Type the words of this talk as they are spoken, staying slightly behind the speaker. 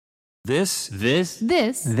This is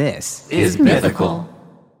mythical.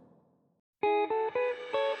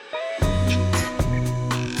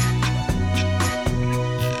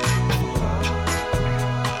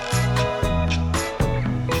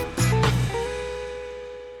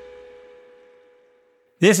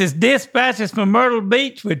 This is Dispatches from Myrtle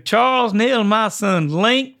Beach with Charles, Neil, and my son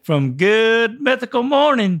Link from Good Mythical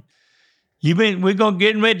Morning. We're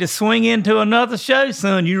getting ready to swing into another show,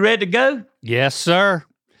 son. You ready to go? Yes, sir.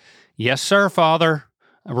 Yes, sir, Father.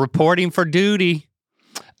 Reporting for duty.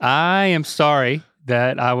 I am sorry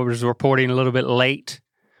that I was reporting a little bit late.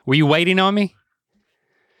 Were you waiting on me?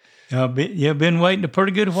 I've been waiting a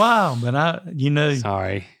pretty good while, but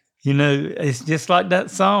Sorry. It's just like that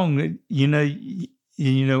song,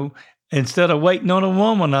 instead of waiting on a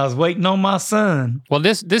woman, I was waiting on my son. Well,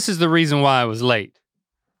 this is the reason why I was late.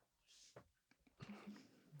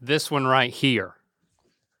 This one right here.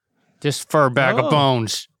 This fur bag of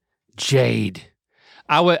bones. Jade.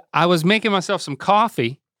 I was making myself some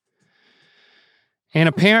coffee, and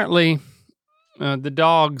apparently the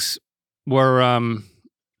dogs were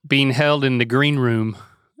being held in the green room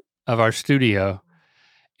of our studio,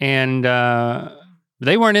 and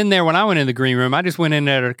they weren't in there when I went in the green room. I just went in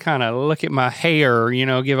there to kind of look at my hair,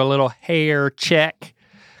 give a little hair check,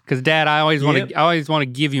 because Dad, I always want to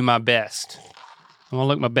give you my best. I want to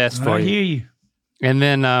look my best for you. I hear you. And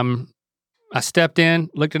then I stepped in,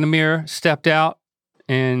 looked in the mirror, stepped out,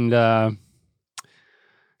 and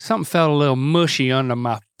something felt a little mushy under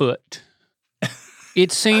my foot.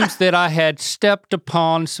 It seems that I had stepped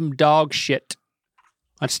upon some dog shit.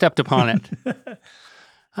 I stepped upon it.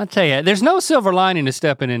 I'll tell you, there's no silver lining to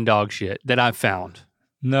stepping in dog shit that I've found.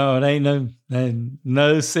 No, it ain't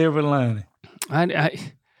no silver lining.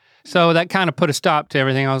 So that kind of put a stop to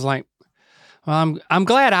everything. I was like, well, I'm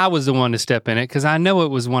glad I was the one to step in it, because I know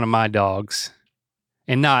it was one of my dogs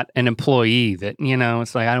and not an employee that,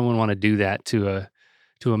 it's like I don't want to do that to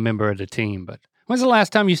a member of the team. But when's the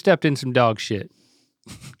last time you stepped in some dog shit?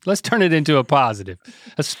 Let's turn it into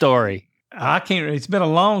a story. I can't, it's been a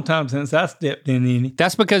long time since I stepped in any.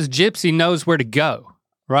 That's because Gypsy knows where to go,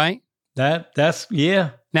 right? That's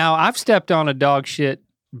yeah. Now, I've stepped on a dog shit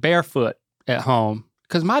barefoot at home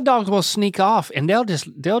because my dogs will sneak off and they'll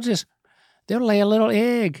lay a little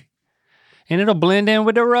egg and it'll blend in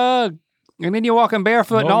with the rug. And then you're walking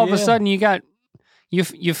barefoot and all of a sudden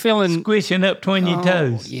you're feeling... Squishing up between your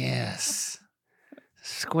toes. Yes.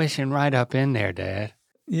 Squishing right up in there, Dad.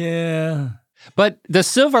 Yeah. But the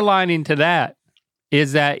silver lining to that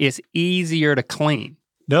is that it's easier to clean.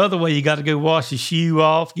 The other way, you got to go wash your shoe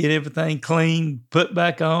off, get everything clean, put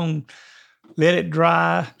back on, let it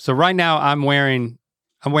dry. So right now I'm wearing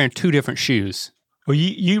 2 different shoes. Well,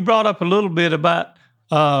 you brought up a little bit about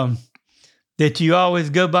that you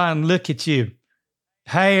always go by and look at your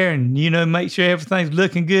hair and, make sure everything's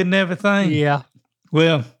looking good and everything. Yeah.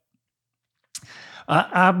 Well,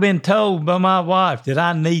 I've been told by my wife that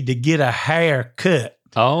I need to get a haircut.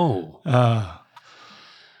 Oh. That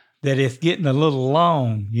it's getting a little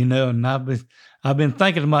long, and I've been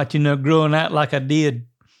thinking about, growing out like I did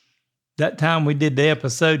that time we did the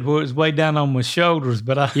episode where it was way down on my shoulders,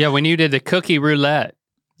 but when you did the cookie roulette.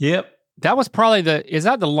 Yep. That was probably is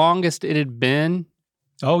that the longest it had been?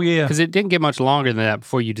 Oh, yeah. Because it didn't get much longer than that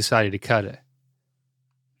before you decided to cut it.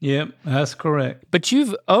 Yep, that's correct. But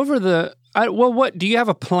what, do you have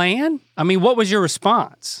a plan? I mean, what was your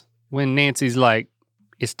response when Nancy's like,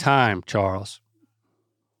 it's time, Charles?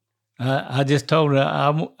 I just told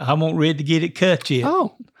her I won't ready to get it cut yet.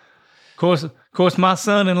 Oh. Of course, my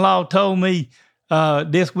son-in-law told me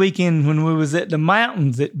this weekend when we was at the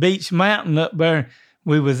mountains, at Beach Mountain up there,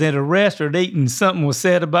 we was at a restaurant eating, something was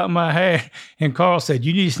said about my hair, and Carl said,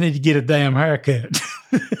 you just need to get a damn haircut.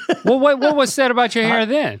 Well, what was said about your hair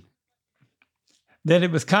then? That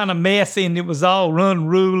it was kind of messy and it was all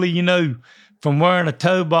unruly, from wearing a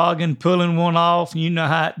toboggan, pulling one off, and you know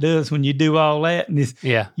how it does when you do all that. And it's,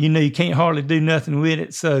 you can't hardly do nothing with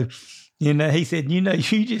it. So, he said, you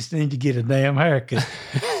just need to get a damn haircut.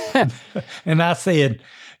 And I said,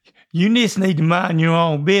 you just need to mind your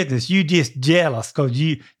own business. You just jealous because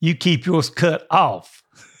you keep yours cut off.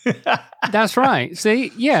 That's right.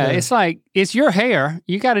 See, it's like, it's your hair.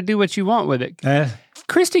 You got to do what you want with it.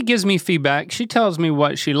 Christy gives me feedback. She tells me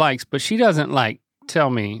what she likes, but she doesn't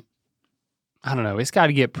tell me, I don't know, it's got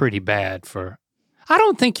to get pretty bad I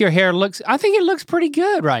don't think your hair I think it looks pretty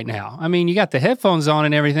good right now. I mean, you got the headphones on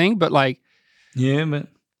and everything, but yeah, but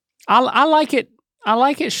I like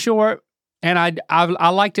it short, and I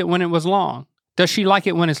liked it when it was long. Does she like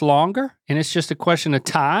it when it's longer and it's just a question of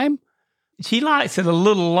time? She likes it a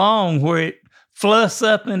little long where it fluffs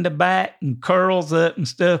up in the back and curls up and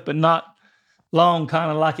stuff, but not long, kind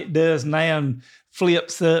of like it does now, and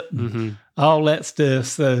flips up and all that stuff.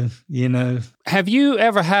 So, Have you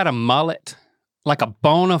ever had a mullet? Like a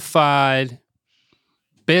bona fide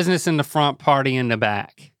business in the front, party in the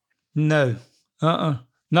back? No. No,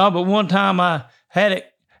 but one time I had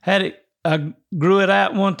it, I grew it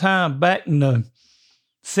out one time back in the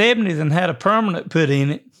 70s and had a permanent put in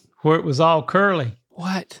it where it was all curly.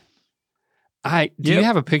 What? Do you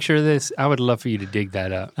have a picture of this? I would love for you to dig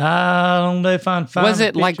that up. I don't know if I can find was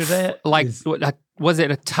it a picture of that. Was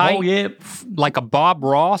it a tight, like a Bob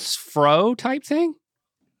Ross fro type thing?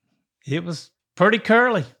 It was pretty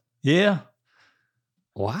curly. Yeah.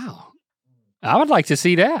 Wow. I would like to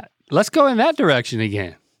see that. Let's go in that direction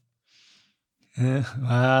again. No,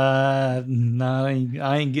 I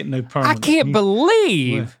ain't getting no permanent. I can't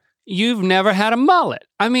believe you've never had a mullet.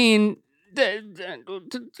 I mean,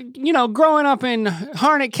 growing up in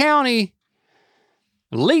Harnett County,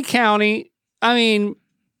 Lee County, I mean,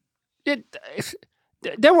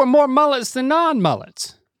 there were more mullets than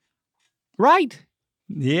non-mullets, right?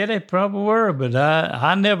 Yeah, they probably were, but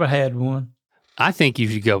I never had one. I think you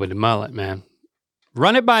should go with the mullet, man.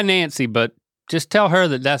 Run it by Nancy, but just tell her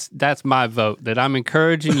that that's my vote, that I'm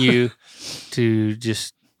encouraging you to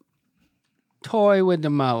just toy with the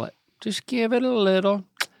mullet. Just give it a little.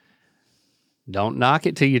 Don't knock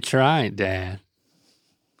it till you try it, Dad.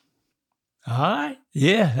 All right.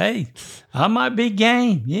 Yeah, hey, I might be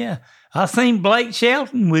game. Yeah. I seen Blake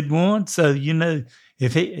Shelton with one, so,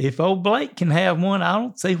 if old Blake can have one, I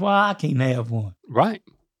don't see why I can't have one. Right.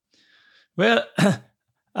 Well,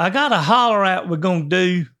 I got a holler out we're going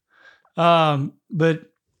to do, but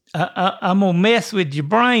I'm going to mess with your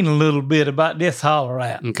brain a little bit about this holler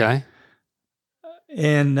out. Okay.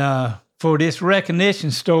 And for this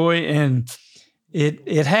recognition story, and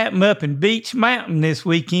it happened up in Beach Mountain this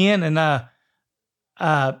weekend, and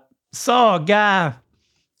I saw a guy,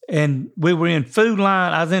 and we were in food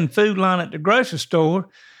line. I was in food line at the grocery store,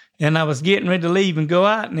 and I was getting ready to leave and go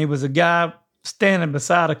out, and there was a guy standing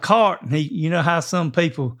beside a cart, and he, how some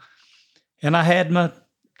people, and I had my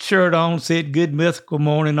shirt on, said "Good Mythical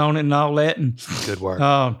Morning" on it and all that, and good work.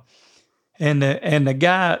 And the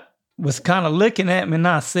guy was kind of looking at me, and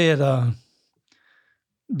I said,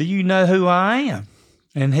 "Do you know who I am?"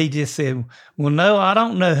 And he just said, "Well, no, I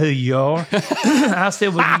don't know who you are." I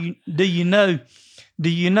said, "Well, do you know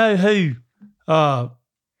who?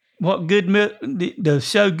 What the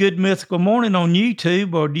show Good Mythical Morning on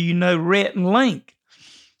YouTube, or do you know Rhett and Link?"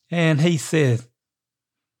 And he said,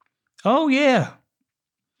 "Oh yeah."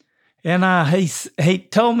 And he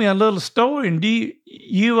told me a little story. And do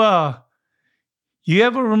you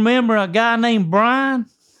ever remember a guy named Brian?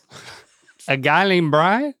 A guy named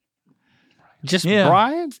Brian? Just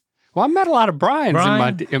Brian? Well, I met a lot of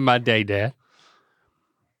Brians in my day, Dad.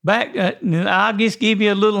 Back, I'll just give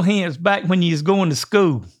you a little hint. It's back when you was going to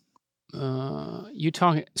school. You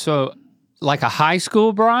talking so like a high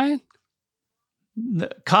school Brian?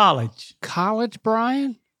 College. College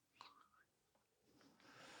Brian?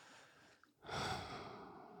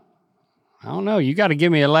 I don't know. You got to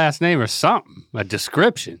give me a last name or something, a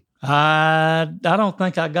description. I don't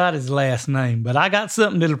think I got his last name, but I got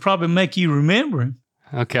something that'll probably make you remember him.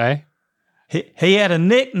 Okay. He had a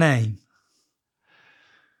nickname.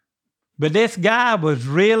 But this guy was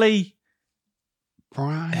really,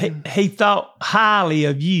 Brian. He thought highly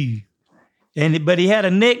of you. But he had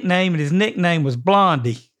a nickname, and his nickname was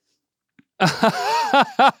Blondie.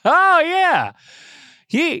 Oh, yeah.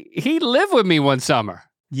 He lived with me one summer.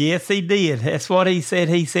 Yes, he did. That's what he said.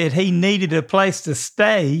 He said he needed a place to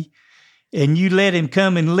stay, and you let him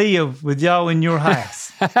come and live with y'all in your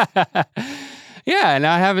house. Yeah, and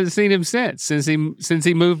I haven't seen him since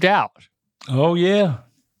he moved out. Oh, yeah.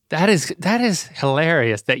 That is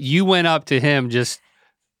hilarious that you went up to him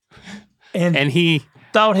and he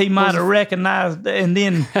thought he might have recognized, and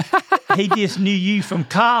then he just knew you from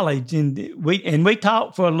college, and we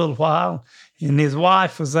talked for a little while, and his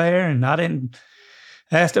wife was there, and I didn't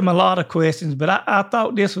ask him a lot of questions, but I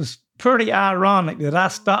thought this was pretty ironic that I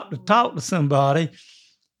stopped to talk to somebody.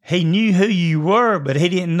 He knew who you were, but he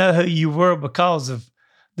didn't know who you were because of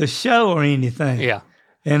the show or anything. Yeah,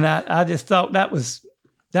 and I just thought that was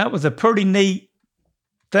a pretty neat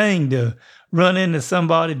thing to run into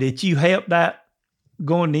somebody that you helped out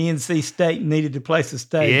going to NC State and needed a place to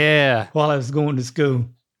stay. Yeah. While I was going to school.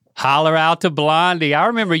 Holler out to Blondie. I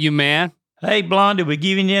remember you, man. Hey, Blondie, we're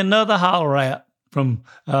giving you another holler out from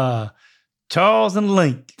Charles and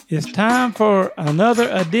Link. It's time for another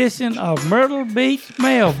edition of Myrtle Beach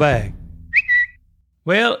Mailbag.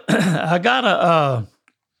 Well, I got a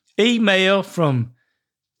email from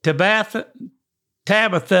Tabitha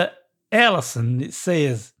Ellison. It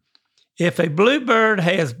says, if a bluebird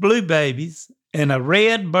has blue babies and a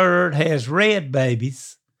red bird has red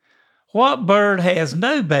babies, what bird has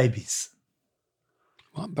no babies?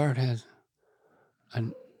 What bird has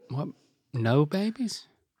no babies?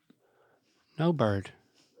 No bird.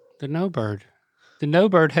 The no bird. The no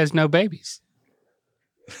bird has no babies.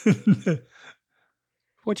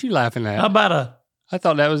 What you laughing at? How about I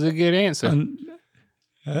thought that was a good answer.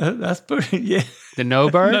 That's pretty, yeah. The no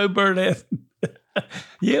bird? No bird has.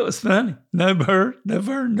 Yeah, it was funny. No bird, no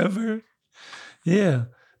bird, no bird. Yeah.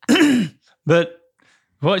 But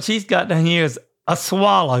what she's got down here is a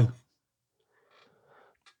swallow.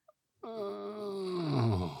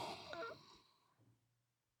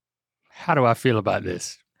 How do I feel about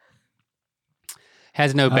this?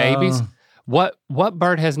 Has no babies? What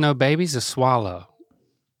bird has no babies? A swallow.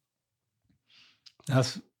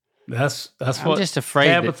 That's I'm what just afraid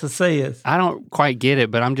Tabitha says. I don't quite get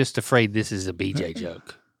it, but I'm just afraid this is a BJ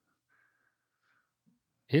joke.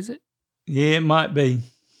 Is it? Yeah, it might be.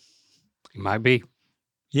 It might be.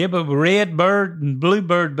 Yeah, but red bird and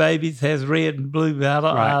bluebird babies has red and blue. I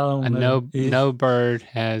don't know. No bird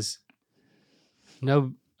has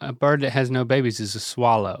a bird that has no babies is a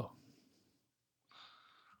swallow.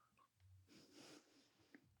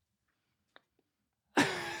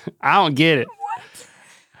 I don't get it.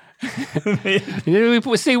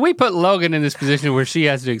 We put Logan in this position where she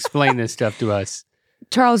has to explain this stuff to us.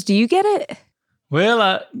 Charles, do you get it? Well,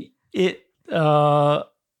 I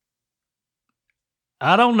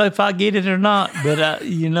don't know if I get it or not, but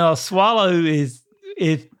a swallow is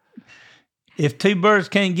if two birds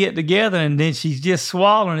can't get together and then she's just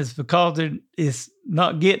swallowing, it's because it's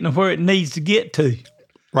not getting where it needs to get to.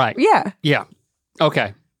 Right. Yeah. Yeah.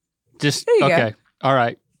 Okay. Just okay. Go. All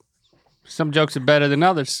right. Some jokes are better than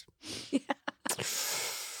others. Yeah.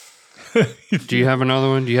 Do you have another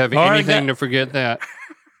one? Do you have anything to forget that?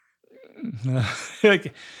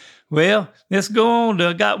 Okay. Well, let's go on.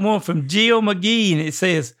 I got one from Jill McGee, and it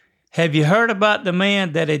says, have you heard about the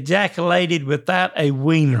man that ejaculated without a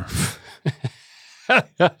wiener?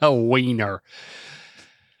 A wiener.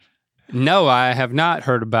 No, I have not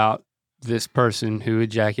heard about this person who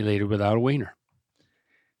ejaculated without a wiener.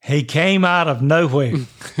 He came out of nowhere.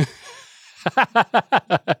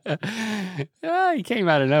 He came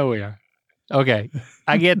out of nowhere. Okay,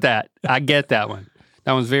 I get that. I get that one.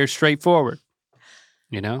 That one's very straightforward.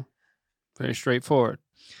 Very straightforward.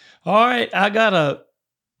 All right, I got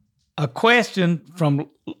a question from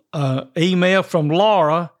email from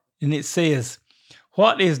Laura, and it says,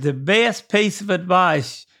 what is the best piece of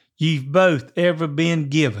advice you've both ever been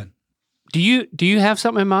given? Do you have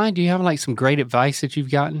something in mind? Do you have like some great advice that you've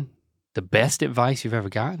gotten? The best advice you've ever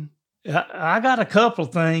gotten? I got a couple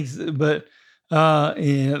of things, but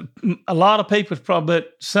a lot of people's probably,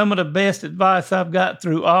 but some of the best advice I've got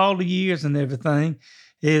through all the years and everything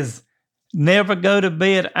is never go to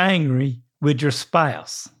bed angry with your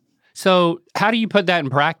spouse. So how do you put that in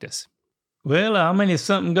practice? Well, if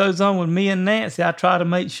something goes on with me and Nancy, I try to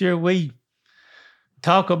make sure we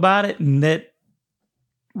talk about it and that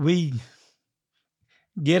we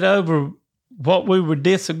get over what we were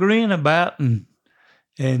disagreeing about and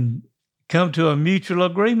come to a mutual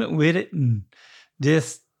agreement with it, and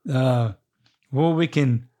just where we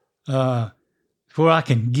can where I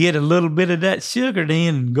can get a little bit of that sugar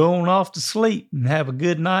in and go on off to sleep and have a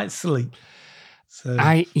good night's sleep. So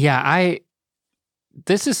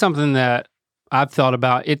this is something that I've thought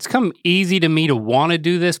about. It's come easy to me to want to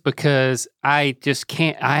do this because I just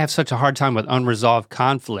can't. I have such a hard time with unresolved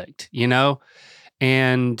conflict,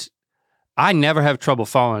 and I never have trouble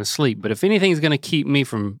falling asleep. But if anything's going to keep me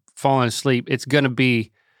from falling asleep, it's going to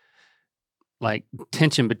be like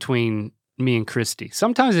tension between me and Christy.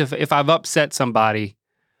 Sometimes if I've upset somebody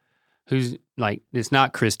who's like, it's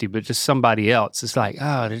not Christy, but just somebody else, it's like,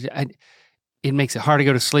 it makes it hard to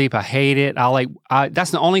go to sleep. I hate it.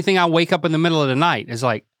 That's the only thing I wake up in the middle of the night. It's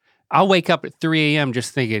like, I'll wake up at 3 a.m.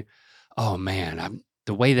 just thinking, oh man,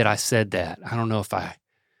 the way that I said that, I don't know if that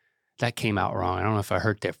came out wrong. I don't know if I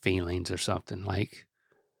hurt their feelings or something. Like,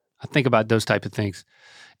 I think about those type of things.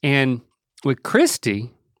 And with Christy,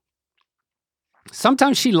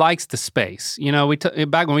 sometimes she likes the space.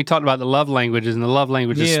 Back when we talked about the love languages and the love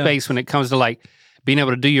language of space when it comes to like being able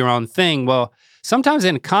to do your own thing. Well, sometimes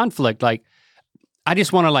in conflict, like I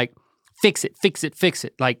just want to like fix it,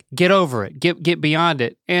 like get over it, get beyond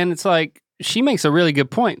it. And it's like, she makes a really good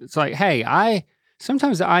point. It's like, hey,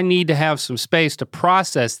 sometimes I need to have some space to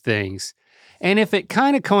process things. And if it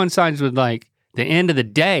kind of coincides with like the end of the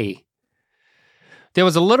day, there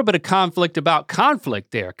was a little bit of conflict about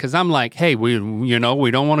conflict there, because I'm like, hey, we don't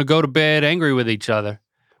want to go to bed angry with each other.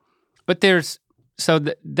 But that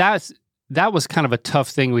was kind of a tough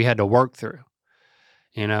thing we had to work through,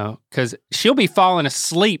 because she'll be falling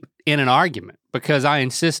asleep in an argument because I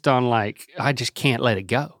insist on, like, I just can't let it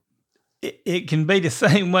go. It can be the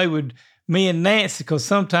same way with me and Nancy, because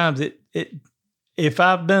sometimes if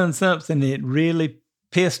I've done something that really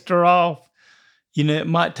pissed her off, it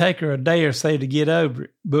might take her a day or so to get over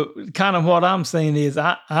it. But kind of what I'm saying is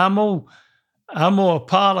I'm gonna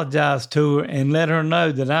apologize to her and let her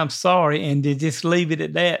know that I'm sorry, and to just leave it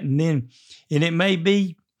at that. And it may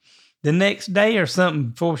be the next day or something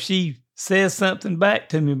before she says something back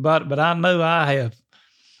to me about it. But I know I have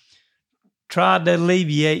tried to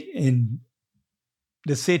alleviate in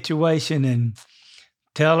the situation and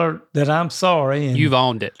tell her that I'm sorry. And you've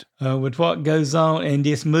owned it. With what goes on, and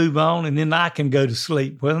just move on, and then I can go to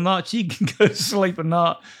sleep. Whether or not she can go to sleep or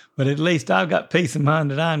not, but at least I've got peace of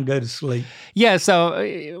mind that I can go to sleep. Yeah, so,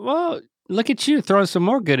 well, look at you throwing some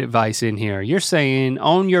more good advice in here. You're saying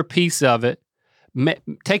own your piece of it,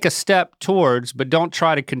 take a step towards, but don't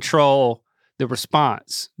try to control the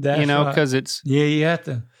response. That's because right. It's... Yeah, you have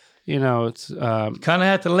to. It's... kind of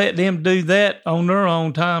have to let them do that on their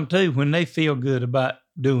own time, too, when they feel good about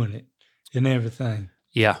doing it and everything.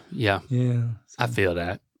 Yeah. So. I feel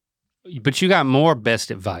that. But you got more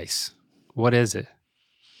best advice. What is it?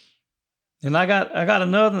 And I got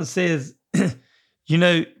another that says,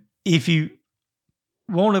 if you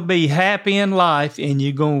want to be happy in life and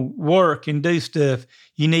you're going to work and do stuff,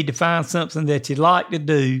 you need to find something that you like to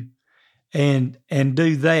do and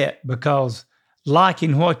do that, because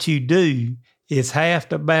liking what you do is half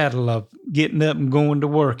the battle of getting up and going to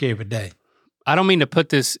work every day. I don't mean to put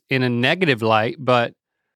this in a negative light, but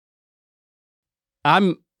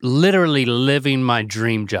I'm literally living my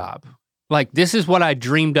dream job. Like, this is what I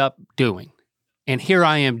dreamed up doing, and here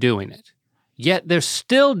I am doing it. Yet there's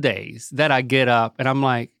still days that I get up and I'm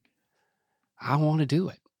like, I want to do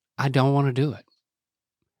it. I don't want to do it.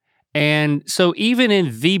 And so even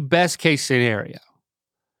in the best case scenario,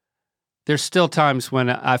 there's still times when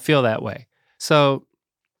I feel that way. So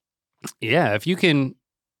yeah, if you can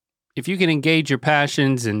engage your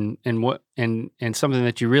passions and something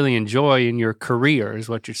that you really enjoy in your career is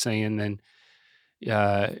what you're saying, then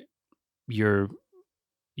you're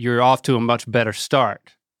off to a much better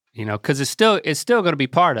start, because it's still going to be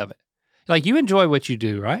part of it. Like, you enjoy what you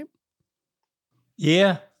do, right?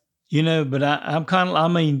 Yeah, but I'm kind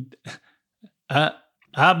of,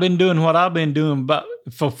 I've been doing what I've been doing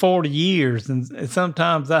for 40 years. And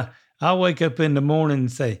sometimes I wake up in the morning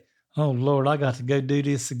and say, oh Lord, I got to go do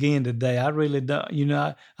this again today. I really don't,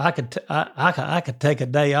 I could take a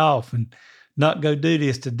day off and not go do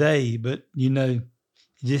this today, but you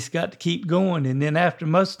just got to keep going. And then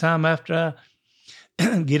most of the time after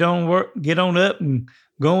I get on up and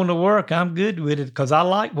go on to work, I'm good with it because I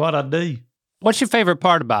like what I do. What's your favorite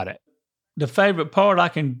part about it? The favorite part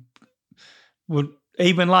would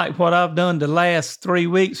even like what I've done the last 3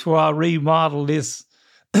 weeks where I remodeled this,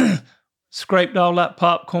 scraped all that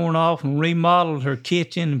popcorn off and remodeled her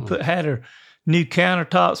kitchen and had her new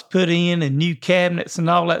countertops put in and new cabinets and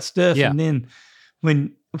all that stuff. Yeah. And then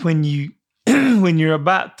when you're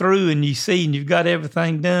about through and you see and you've got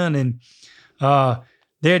everything done, and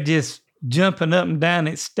they're just jumping up and down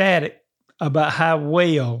ecstatic about how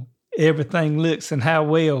well everything looks and how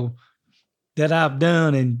well that I've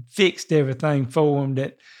done and fixed everything for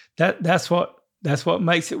them. That's what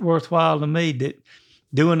makes it worthwhile to me. That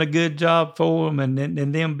doing a good job for them and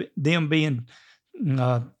them being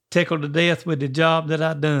tickled to death with the job that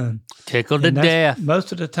I done. Tickled to death.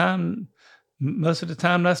 Most of the time,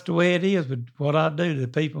 that's the way it is with what I do to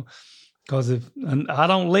people. Because I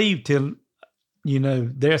don't leave till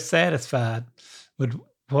they're satisfied with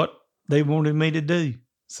what they wanted me to do.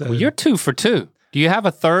 So well, you're 2 for 2. Do you have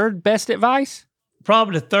a third best advice?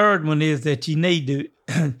 Probably the third one is that you need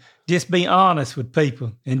to just be honest with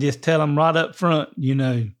people and just tell them right up front,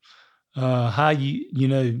 how you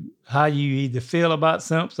either feel about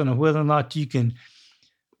something or whether or not you can.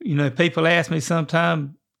 People ask me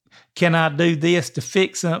sometimes, can I do this to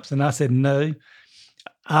fix something? I said, no,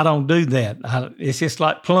 I don't do that. It's just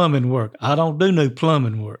like plumbing work. I don't do no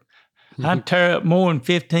plumbing work. I tear up more than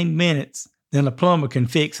 15 minutes than a plumber can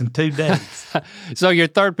fix in 2 days. So your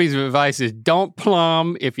third piece of advice is don't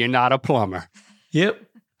plumb if you're not a plumber. Yep.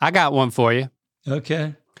 I got one for you.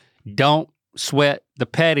 Okay. Don't sweat the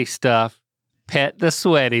petty stuff. Pet the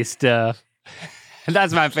sweaty stuff.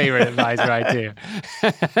 That's my favorite advice right there.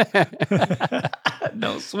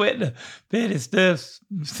 Don't sweat the petty stuff.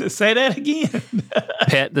 Say that again.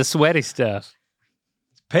 Pet the sweaty stuff.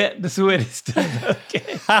 Pet the sweaty stuff.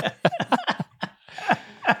 Okay.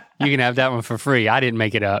 You can have that one for free. I didn't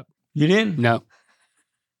make it up. You didn't? No.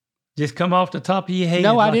 Just come off the top of your head.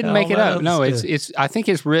 No, I didn't make it up. No, it's. I think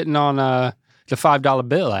it's written on the $5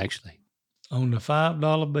 bill, actually. On the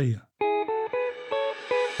 $5 bill.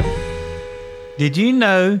 Did you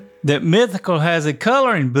know that Mythical has a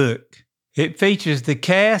coloring book? It features the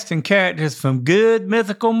cast and characters from Good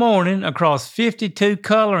Mythical Morning across 52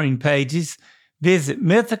 coloring pages. Visit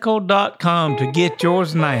mythical.com to get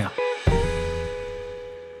yours now.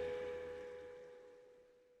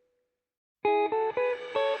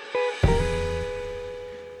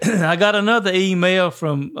 I got another email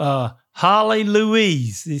from Holly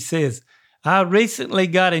Louise. He says, I recently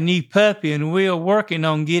got a new puppy and we are working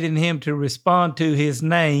on getting him to respond to his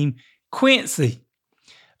name, Quincy.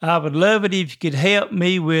 I would love it if you could help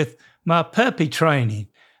me with my puppy training.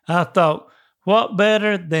 I thought, what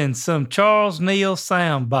better than some Charles Neal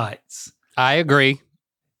sound bites? I agree.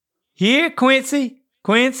 Here, Quincy.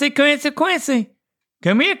 Quincy.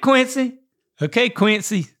 Come here, Quincy. Okay,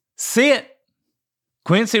 Quincy, sit.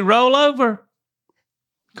 Quincy, roll over.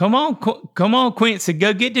 Come on, Quincy.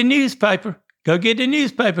 Go get the newspaper. Go get the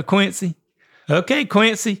newspaper, Quincy. Okay,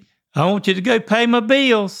 Quincy, I want you to go pay my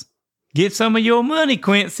bills. Get some of your money,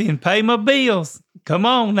 Quincy, and pay my bills. Come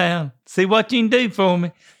on now. See what you can do for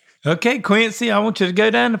me. Okay, Quincy, I want you to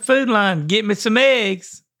go down the food line and get me some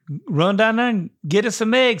eggs. Run down there and get us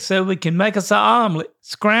some eggs so we can make us an omelet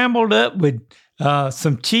scrambled up with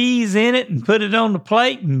some cheese in it and put it on the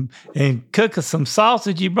plate and cook us some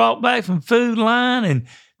sausage you brought back from Food Line and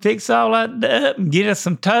fix all that up and get us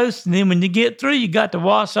some toast. And then when you get through, you got to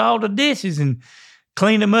wash all the dishes and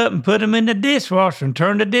clean them up and put them in the dishwasher and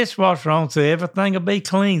turn the dishwasher on so everything will be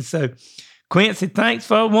clean. So, Quincy, thanks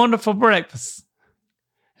for a wonderful breakfast.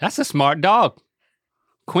 That's a smart dog.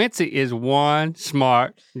 Quincy is one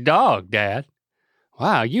smart dog, Dad.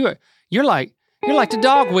 Wow, you're like the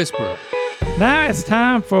dog whisperer. Now it's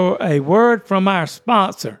time for a word from our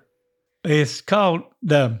sponsor. It's called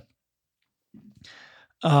the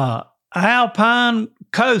Alpine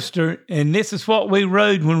Coaster, and this is what we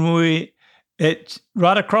rode when it's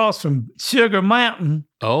right across from Sugar Mountain.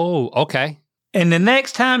 Oh, okay. And the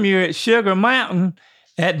next time you're at Sugar Mountain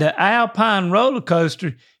at the Alpine roller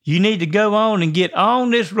coaster, you need to go on and get on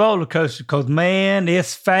this roller coaster because, man,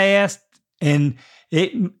 it's fast and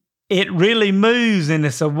it really moves, and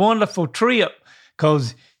it's a wonderful trip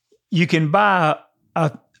because you can buy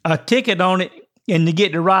a ticket on it and you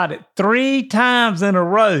get to ride it 3 times in a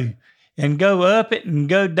row and go up it and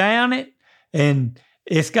go down it. And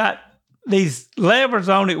it's got these levers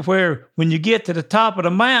on it where when you get to the top of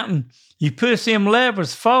the mountain, you push them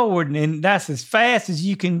levers forward and that's as fast as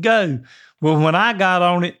you can go. Well, when I got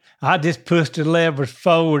on it, I just pushed the levers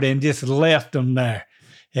forward and just left them there.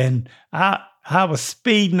 And I was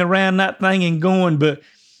speeding around that thing and going, but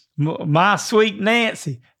my sweet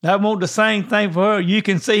Nancy, that wasn't the same thing for her. You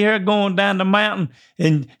can see her going down the mountain,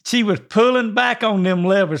 and she was pulling back on them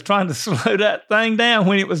levers, trying to slow that thing down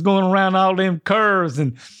when it was going around all them curves.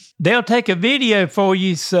 And they'll take a video for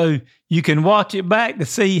you so you can watch it back to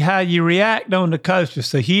see how you react on the coaster.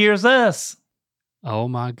 So here's us. Oh,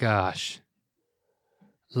 my gosh.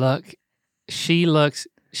 Look, she looks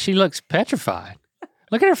petrified.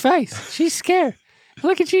 Look at her face. She's scared.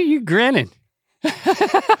 Look at you grinning.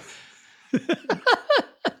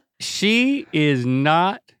 She is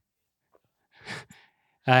not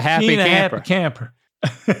a happy camper.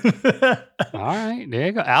 All right, there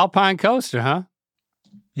you go. Alpine coaster, huh?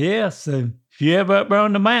 Yeah, so if you're ever up there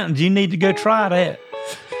on the mountains, you need to go try that.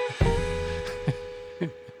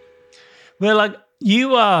 Well, like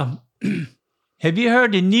you, have you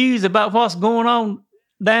heard the news about what's going on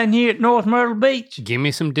down here at North Myrtle Beach? Give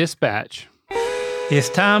me some dispatch. It's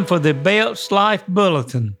time for the Belch Life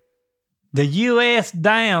Bulletin. The U.S.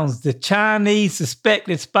 downs the Chinese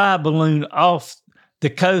suspected spy balloon off the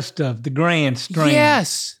coast of the Grand Strand.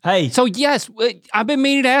 Yes. Hey. So, yes, I've been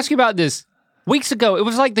meaning to ask you about this. Weeks ago, it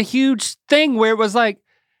was like the huge thing where it was like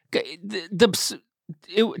the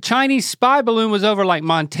Chinese spy balloon was over like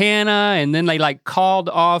Montana, and then they like called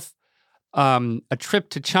off a trip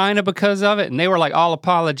to China because of it, and they were like all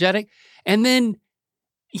apologetic. And then,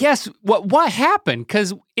 yes, what happened?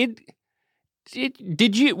 Because were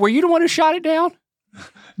you the one who shot it down?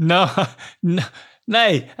 No.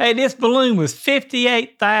 Hey, this balloon was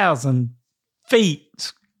 58,000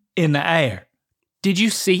 feet in the air. Did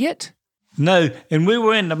you see it? No, and we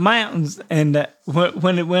were in the mountains and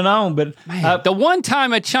when it went on, but man, the one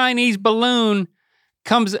time a Chinese balloon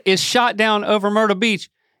is shot down over Myrtle Beach,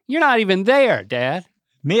 you're not even there, Dad.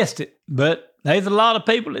 Missed it, but there's a lot of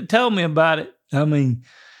people that told me about it. I mean,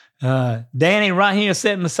 Danny right here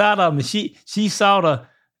sitting beside of me, she saw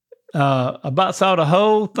the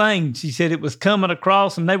whole thing. She said it was coming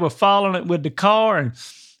across and they were following it with the car and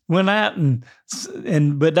went out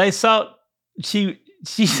but they saw she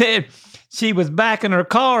said she was backing her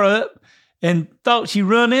car up and thought she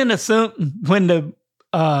run into something when the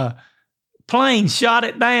plane shot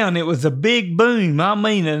it down. It was a big boom. I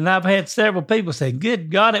mean, and I've had several people say,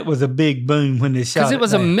 good God, it was a big boom when they shot it down. Because it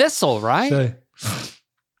was a missile, right? So,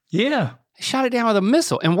 yeah. They shot it down with a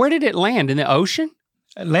missile. And where did it land? In the ocean?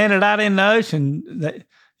 It landed out in the ocean.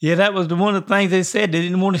 That was one of the things they said. They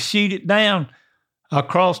didn't want to shoot it down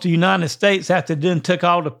across the United States after they done took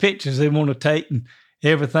all the pictures they want to take and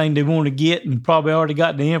everything they want to get, and probably already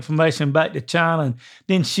got the information back to China and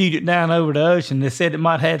then shoot it down over the ocean. They said it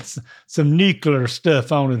might have some nuclear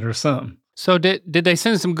stuff on it or something. So did they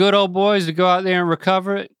send some good old boys to go out there and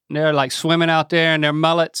recover it? They're like swimming out there in their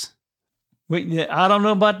mullets? I don't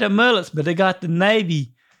know about their mullets, but they got the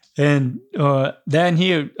Navy and down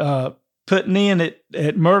here putting in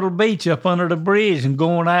at Myrtle Beach up under the bridge and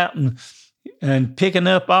going out and picking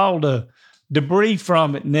up all the debris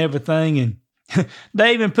from it and everything. And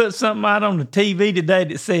they even put something out on the TV today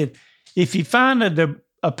that said, if you find a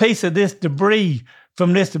piece of this debris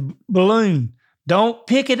from this balloon, don't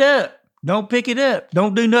pick it up. Don't pick it up.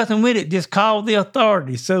 Don't do nothing with it. Just call the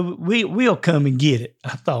authorities so we'll come and get it.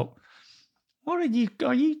 I thought, are you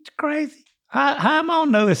crazy? How am I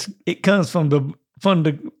gonna know it comes from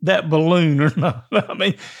that balloon or not? I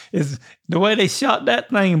mean, it's the way they shot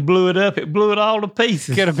that thing and blew it up. It blew it all to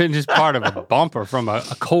pieces. Could have been just part of a bumper from a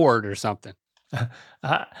cord or something.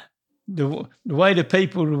 The way the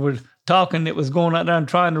people were talking that was going out there and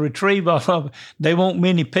trying to retrieve all of it, they want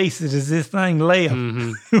many pieces as this thing left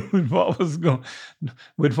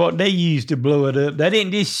with what they used to blow it up. They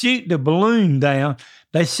didn't just shoot the balloon down.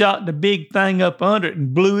 They shot the big thing up under it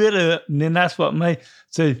and blew it up, and then that's what made.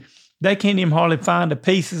 So they can't even hardly find the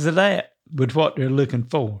pieces of that with what they're looking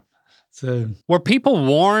for. So were people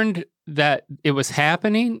warned that it was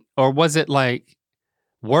happening, or was it like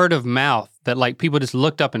word of mouth that like people just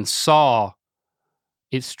looked up and saw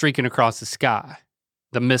it streaking across the sky,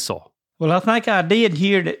 the missile? Well, I think I did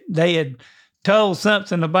hear that they had told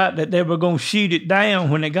something about that they were going to shoot it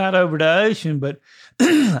down when it got over the ocean, but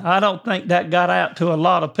I don't think that got out to a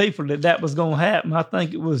lot of people that was going to happen. I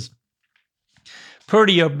think it was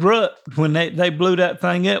pretty abrupt when they blew that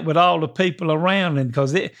thing up with all the people around, and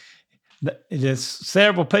because there's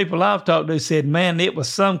several people I've talked to said, man, it was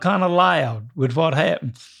some kind of loud with what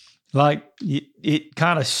happened. Like it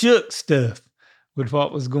kind of shook stuff with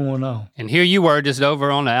what was going on. And here you were just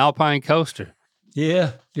over on the Alpine coaster.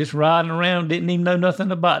 Yeah, just riding around, didn't even know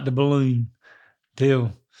nothing about the balloon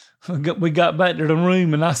till we got back to the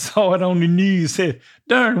room and I saw it on the news. Said,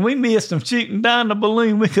 darn, we missed them shooting down the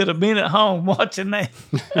balloon. We could have been at home watching that.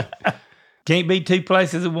 Can't be two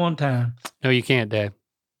places at one time. No, you can't, Dad.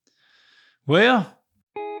 Well,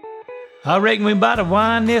 I reckon we about to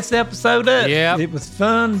wind this episode up. Yeah. It was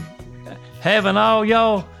fun having all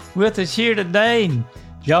y'all with us here today. And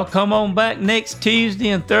y'all come on back next Tuesday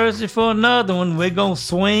and Thursday for another one. We're going to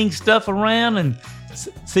swing stuff around and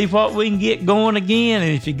see what we can get going again.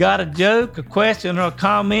 And if you got a joke, a question, or a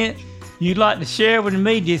comment you'd like to share with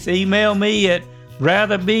me, just email me at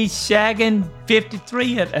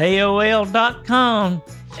ratherbeshagging53@aol.com.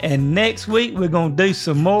 And next week, we're going to do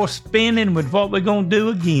some more spinning with what we're going to do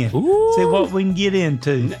again. Ooh. See what we can get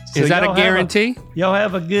into. Is that a guarantee?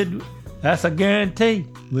 That's a guarantee.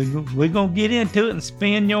 We're going to get into it and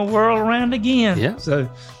spin your world around again. Yeah. So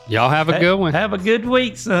y'all have a good one. Have a good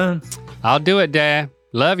week, son. I'll do it, Dad.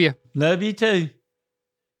 Love you. Love you too.